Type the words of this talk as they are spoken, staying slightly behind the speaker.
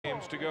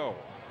to go,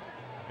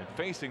 and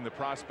facing the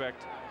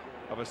prospect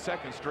of a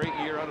second straight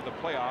year out of the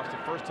playoffs, the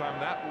first time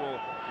that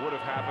would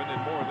have happened in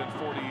more than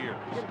 40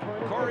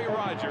 years. Corey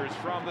Rogers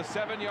from the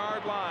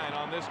 7-yard line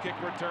on this kick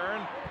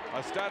return.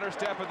 A stutter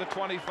step at the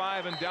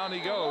 25, and down he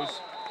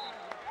goes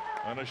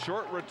on a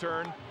short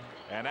return,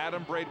 and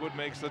Adam Braidwood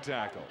makes the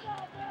tackle.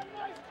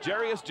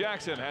 Jarius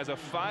Jackson has a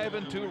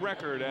 5-2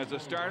 record as a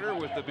starter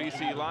with the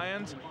BC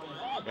Lions,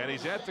 and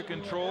he's at the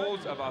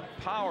controls of a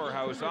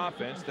powerhouse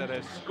offense that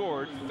has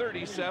scored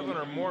 37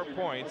 or more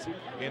points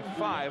in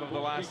 5 of the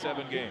last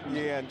 7 games.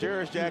 Yeah, and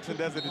Jarius Jackson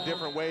does it a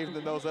different way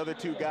than those other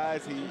 2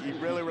 guys. He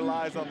really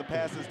relies on the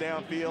passes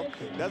downfield.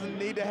 Doesn't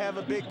need to have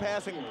a big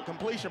passing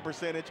completion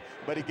percentage,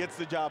 but he gets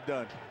the job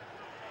done.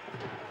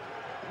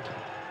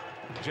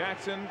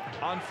 Jackson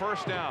on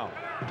first down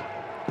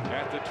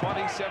at the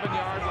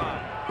 27-yard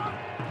line.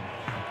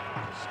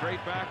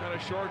 Straight back on a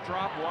short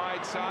drop,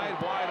 wide side,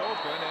 wide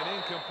open, and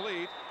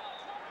incomplete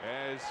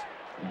as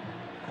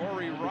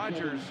Corey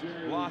Rogers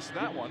lost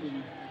that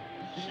one,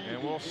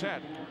 and will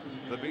set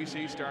the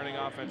BC starting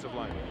offensive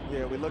line.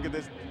 Yeah, we look at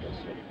this,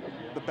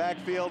 the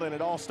backfield, and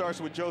it all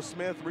starts with Joe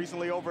Smith,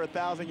 recently over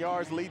 1,000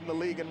 yards, leading the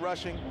league in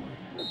rushing.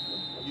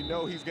 You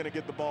know he's going to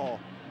get the ball.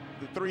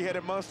 The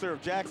 3-headed monster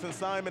of Jackson,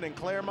 Simon, and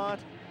Claremont,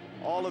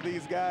 all of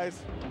these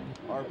guys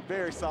are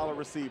very solid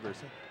receivers.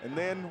 And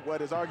then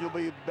what is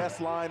arguably the best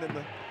line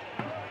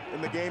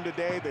in the game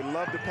today, they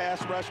love to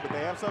pass rush, but they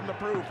have something to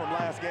prove from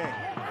last game.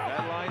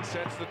 That line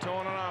sets the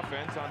tone on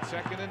offense on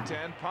 2nd and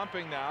 10,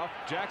 pumping now.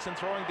 Jackson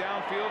throwing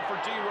downfield for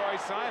Geroy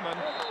Simon,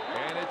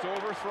 and it's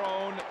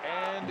overthrown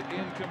and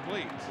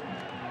incomplete.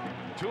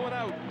 2 and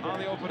out on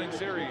the opening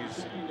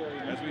series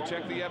as we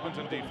check the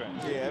Edmonton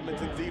defense. Yeah,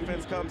 Edmonton's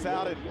defense comes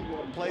out and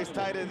plays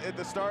tight at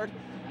the start.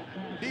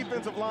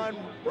 Defensive line,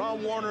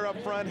 Ron Warner up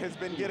front has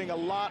been getting a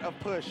lot of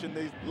push in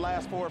these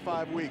last 4 or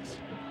 5 weeks.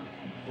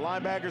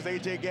 Linebackers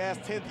A.J. Gass,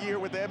 10th year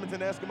with the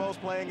Edmonton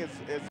Eskimos, playing as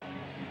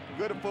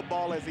good a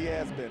football as he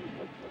has been.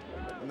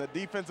 In the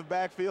defensive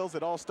backfields,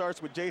 it all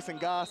starts with Jason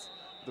Goss.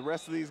 The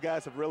rest of these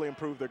guys have really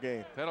improved their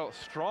game. Had a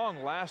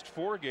strong last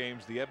 4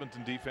 games, the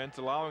Edmonton defense,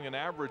 allowing an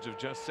average of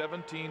just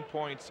 17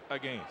 points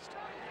against.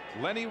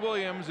 Lenny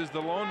Williams is the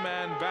lone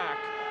man back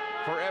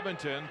for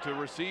Edmonton to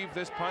receive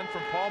this punt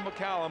from Paul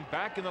McCallum,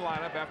 back in the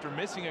lineup after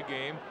missing a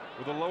game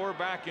with a lower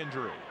back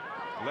injury.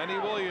 Lenny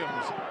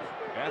Williams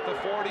at the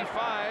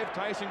 45.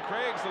 Tyson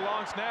Craigs, the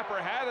long snapper,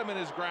 had him in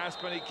his grasp,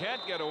 and he can't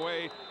get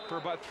away for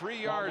about 3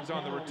 yards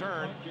on the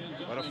return.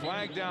 But a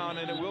flag down,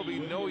 and it will be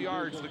no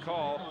yards the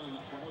call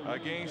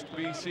against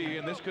BC,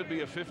 and this could be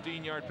a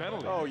 15-yard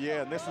penalty. Oh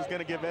yeah, and this is going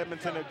to give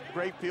Edmonton a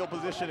great field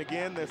position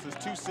again. This is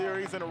 2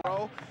 series in a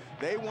row.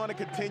 They want to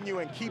continue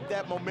and keep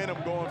that momentum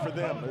going for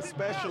them,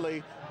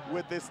 especially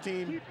with this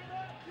team.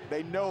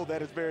 They know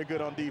that it's very good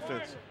on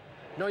defense.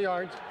 No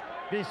yards.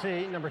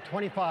 BC, number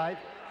 25,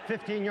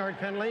 15-yard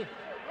penalty.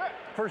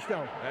 First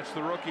down. That's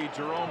the rookie,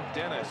 Jerome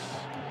Dennis,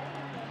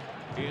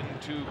 in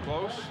too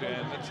close.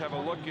 And let's have a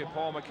look at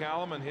Paul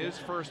McCallum and his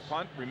first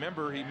punt.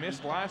 Remember, he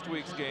missed last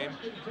week's game,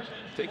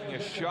 taking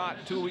a shot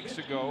 2 weeks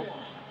ago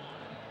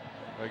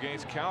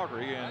against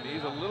Calgary, and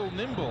he's a little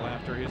nimble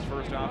after his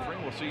first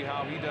offering. We'll see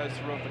how he does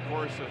throughout the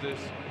course of this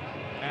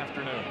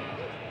afternoon.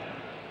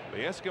 The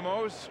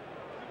Eskimos,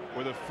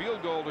 with a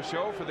field goal to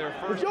show for their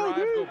first drive,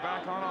 go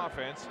back on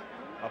offense.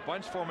 A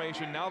bunch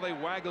formation. Now they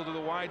waggle to the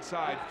wide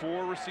side.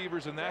 4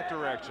 receivers in that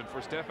direction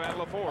for Stefan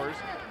LaForce.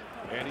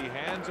 And he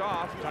hands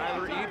off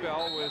Tyler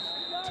Ebel with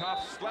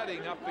tough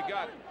sledding up the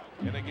gut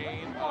in a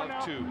gain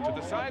of 2. To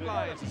the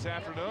sidelines this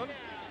afternoon.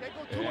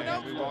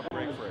 And we welcome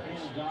Greg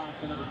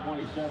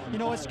Freyes. You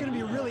know, it's going to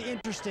be really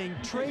interesting.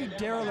 Trey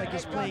Derelick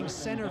is playing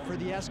center for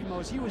the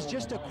Eskimos. He was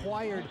just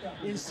acquired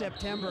in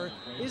September.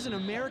 Is an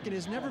American,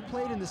 has never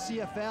played in the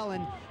CFL,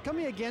 and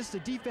coming against a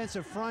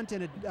defensive front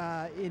and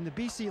in the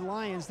BC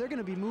Lions, they're going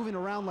to be moving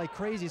around like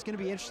crazy. It's going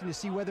to be interesting to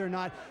see whether or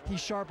not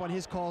he's sharp on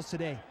his calls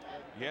today.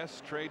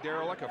 Yes, Trey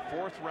Derelick, a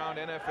 4th-round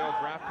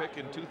NFL draft pick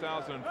in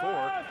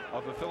 2004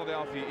 of the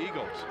Philadelphia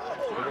Eagles.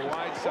 To the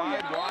wide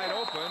side, wide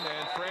open,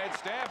 and Fred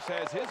Stamps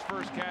has his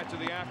first catch of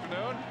the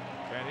afternoon,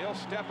 and he'll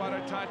step out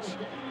of touch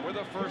with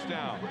a first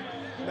down.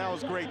 That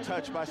was a great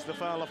touch by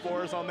Stefan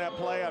LaForce on that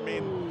play. I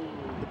mean,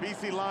 the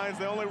BC Lions,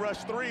 they only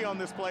rushed 3 on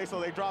this play,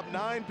 so they dropped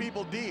 9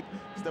 people deep.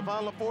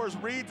 Stefan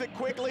LaForce reads it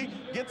quickly,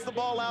 gets the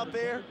ball out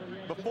there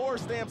before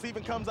Stamps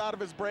even comes out of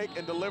his break,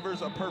 and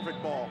delivers a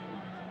perfect ball.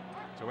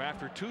 So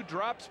after 2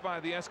 drops by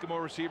the Eskimo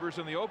receivers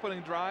in the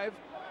opening drive,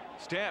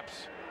 Stamps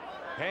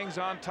hangs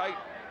on tight,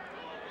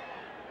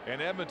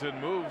 and Edmonton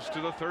moves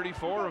to the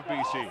 34 of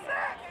BC.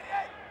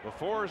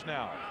 LaForce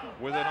now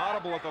with an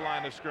audible at the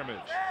line of scrimmage.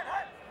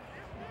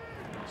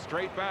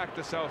 Straight back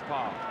to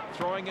southpaw,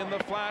 throwing in the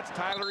flats.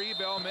 Tyler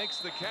Ebel makes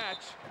the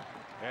catch,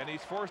 and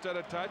he's forced out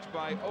of touch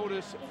by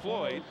Otis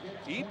Floyd.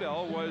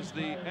 Ebel was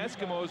the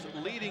Eskimos'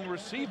 leading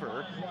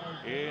receiver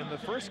in the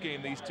first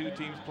game these 2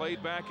 teams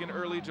played back in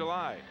early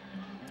July.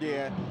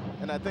 Yeah,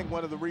 and I think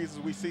one of the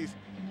reasons we see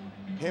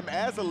him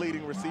as a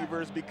leading receiver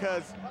is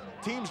because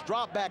teams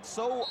drop back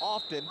so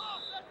often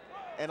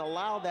and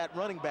allow that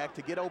running back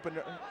to get open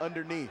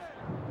underneath.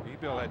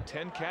 Ebill had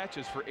 10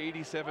 catches for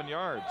 87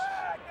 yards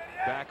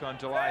back on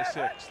July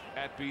 6th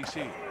at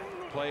BC.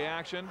 Play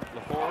action.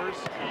 LaFours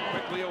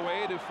quickly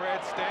away to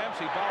Fred Stamps.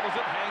 He bobbles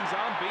it, hangs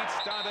on, beats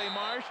Dante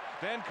Marsh,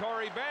 then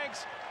Corey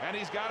Banks, and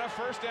he's got a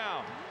first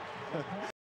down.